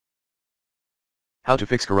How to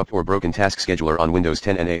fix corrupt or broken task scheduler on Windows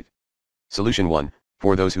 10 and 8. Solution 1.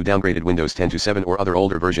 For those who downgraded Windows 10 to 7 or other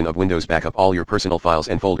older version of Windows, backup all your personal files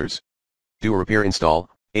and folders. Do a repair install,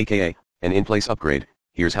 aka an in-place upgrade.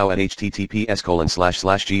 Here's how at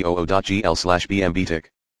https://goo.gl/bmbtic.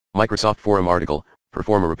 Microsoft Forum article,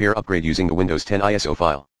 perform a repair upgrade using the Windows 10 ISO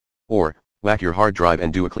file. Or, whack your hard drive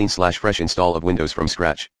and do a clean/fresh install of Windows from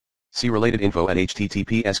scratch. See related info at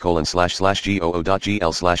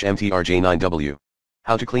https://goo.gl/mtrj9w.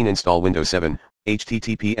 How to clean install Windows 7,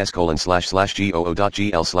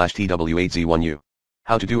 https://goo.gl/tw8z1u.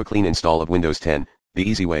 How to do a clean install of Windows 10, the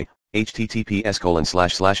easy way,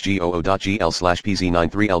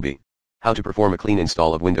 https://goo.gl/pz93lb. How to perform a clean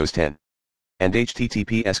install of Windows 10. And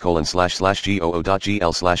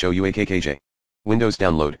https://goo.gl/ouakkj. Windows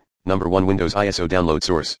download, number 1 Windows ISO download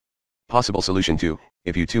source. Possible solution 2,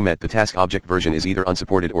 if you too met the task object version is either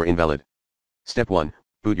unsupported or invalid. Step 1,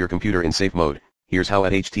 boot your computer in safe mode. Here's how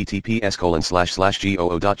at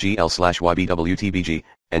https://goo.gl/ybwtbg,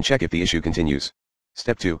 and check if the issue continues.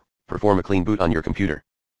 Step 2, perform a clean boot on your computer.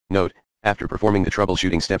 Note, after performing the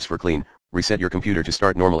troubleshooting steps for clean, reset your computer to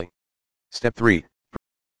start normally. Step 3,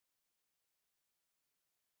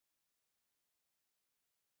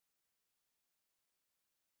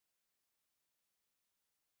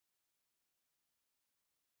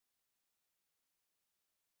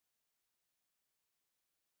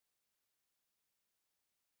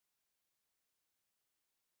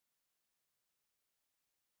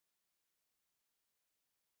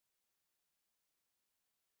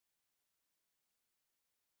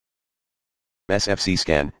 sfc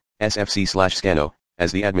scan, sfc/scano,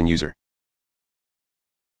 as the admin user.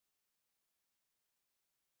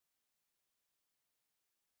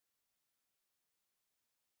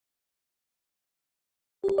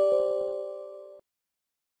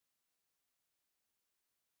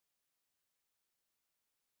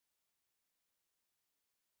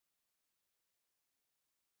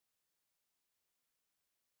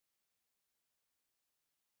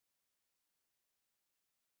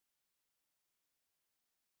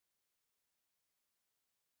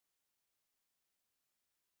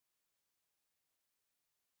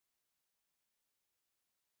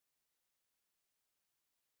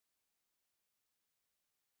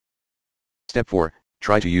 Step 4,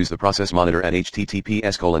 try to use the process monitor at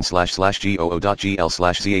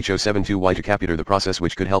https://goo.gl/zho72y to capture the process,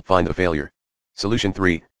 which could help find the failure. Solution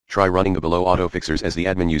 3, try running the below auto fixers as the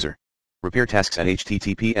admin user. Repair tasks at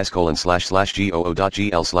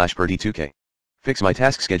https://goo.gl/perd2k. Fix my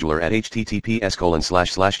task scheduler at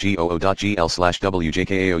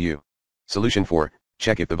https://goo.gl/wjkaou. Solution 4,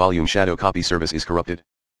 check if the volume shadow copy service is corrupted.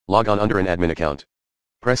 Log on under an admin account.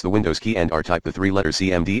 Press the Windows key and R, type the 3-letter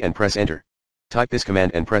CMD and press enter. Type this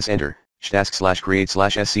command and press enter,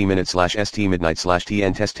 shtask/create/sc minute/st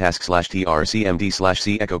midnight/tn test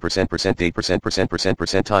task/trcmd/c echo %%date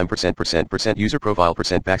 %%%%time %% user profile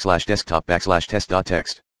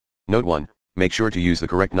 %desktop/test.txt. Note 1, make sure to use the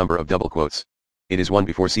correct number of double quotes. It is 1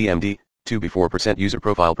 before CMD, 2 before %user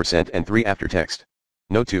profile and 3 after text.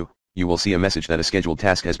 Note 2, you will see a message that a scheduled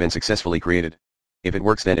task has been successfully created. If it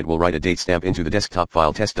works, then it will write a date stamp into the desktop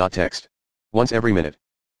file test.txt. Once every minute.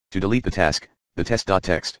 To delete the task, the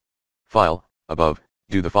test.txt file, above,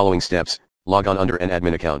 do the following steps. Log on under an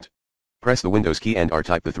admin account. Press the Windows key and R,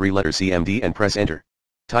 type the 3-letter CMD and press enter.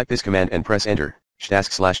 Type this command and press enter,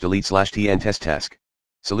 shtask/delete/tn test task.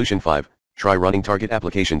 Solution 5, try running target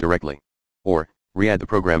application directly. Or, re-add the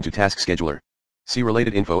program to task scheduler. See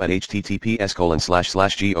related info at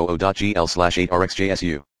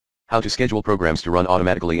https://goo.gl/8rxjsu. How to schedule programs to run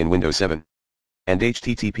automatically in Windows 7. And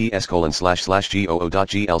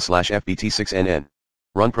https://goo.gl/fbt6nn.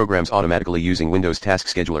 Run programs automatically using Windows Task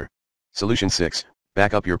Scheduler. Solution 6,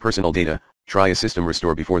 back up your personal data, try a system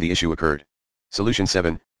restore before the issue occurred. Solution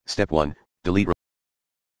 7, Step 1, delete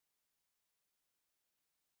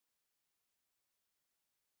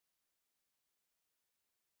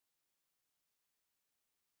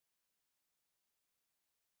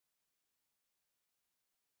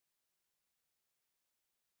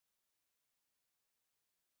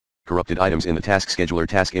corrupted items in the task scheduler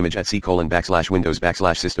task image at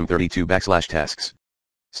c:\windows\system32\tasks.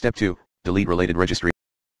 Step 2, delete related registry.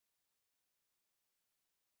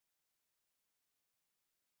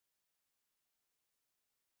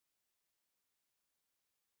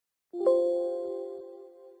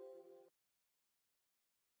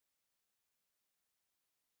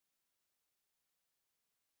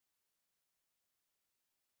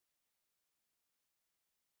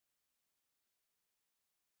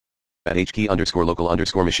 at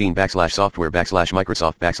hkey_local_machine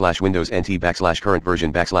 /software/Microsoft/Windows NT/current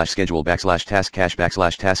version/schedule/task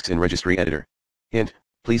cache/tasks in registry editor. Hint,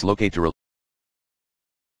 please locate the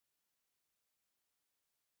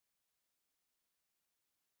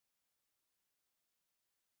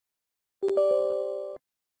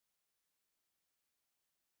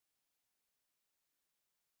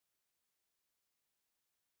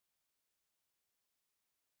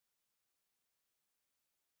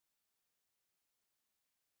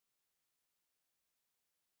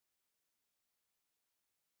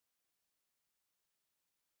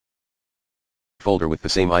folder with the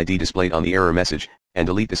same ID displayed on the error message, and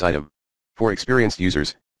delete this item. For experienced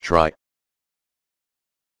users, try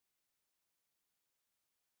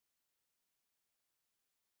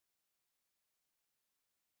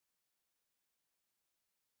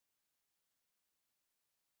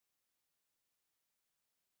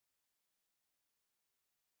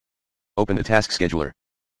open the task scheduler.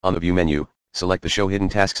 On the View menu, select the Show Hidden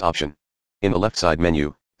Tasks option. In the left side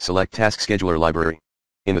menu, select Task Scheduler Library.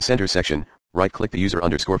 In the center section, right-click the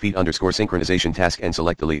user_feed_synchronization task and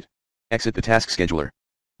select Delete. Exit the task scheduler.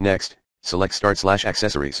 Next, select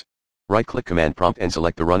Start/Accessories. Right-click Command Prompt and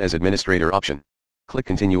select the Run as Administrator option. Click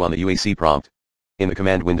Continue on the UAC prompt. In the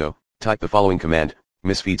command window, type the following command,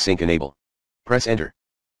 misfeed sync enable. Press Enter.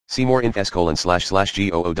 See more info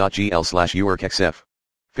 /goo.gl/uworkxf.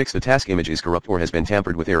 Fix the task image is corrupt or has been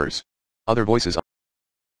tampered with errors. Other voices on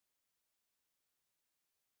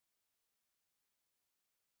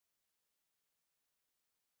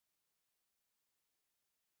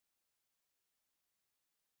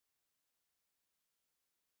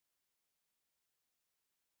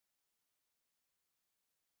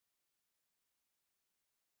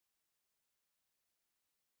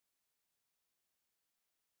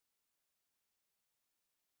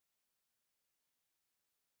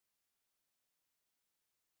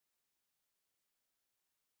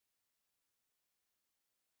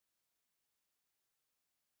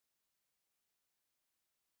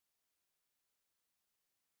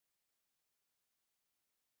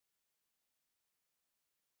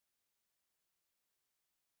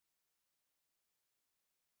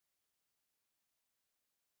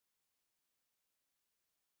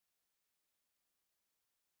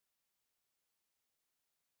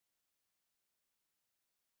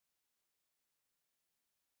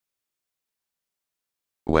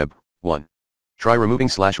Web 1. Try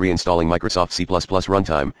removing/reinstalling Microsoft C++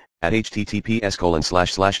 runtime at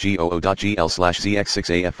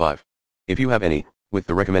https://goo.gl/zx6af5. If you have any, with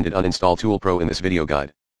the recommended uninstall tool pro in this video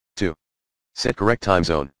guide. 2. Set correct time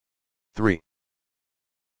zone. 3.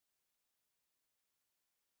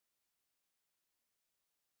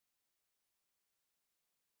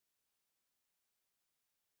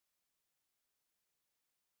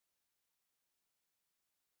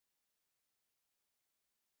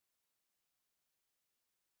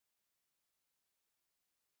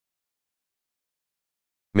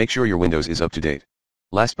 Make sure your Windows is up to date.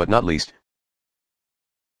 Last but not least,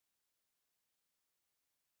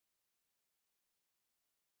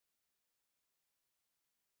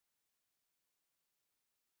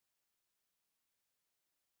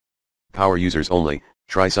 power users only,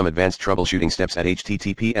 try some advanced troubleshooting steps at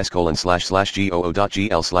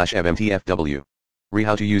https://goo.gl/mmtfw.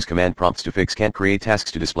 How to use command prompts to fix can't create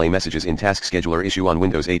tasks to display messages in task scheduler issue on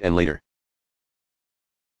Windows 8 and later.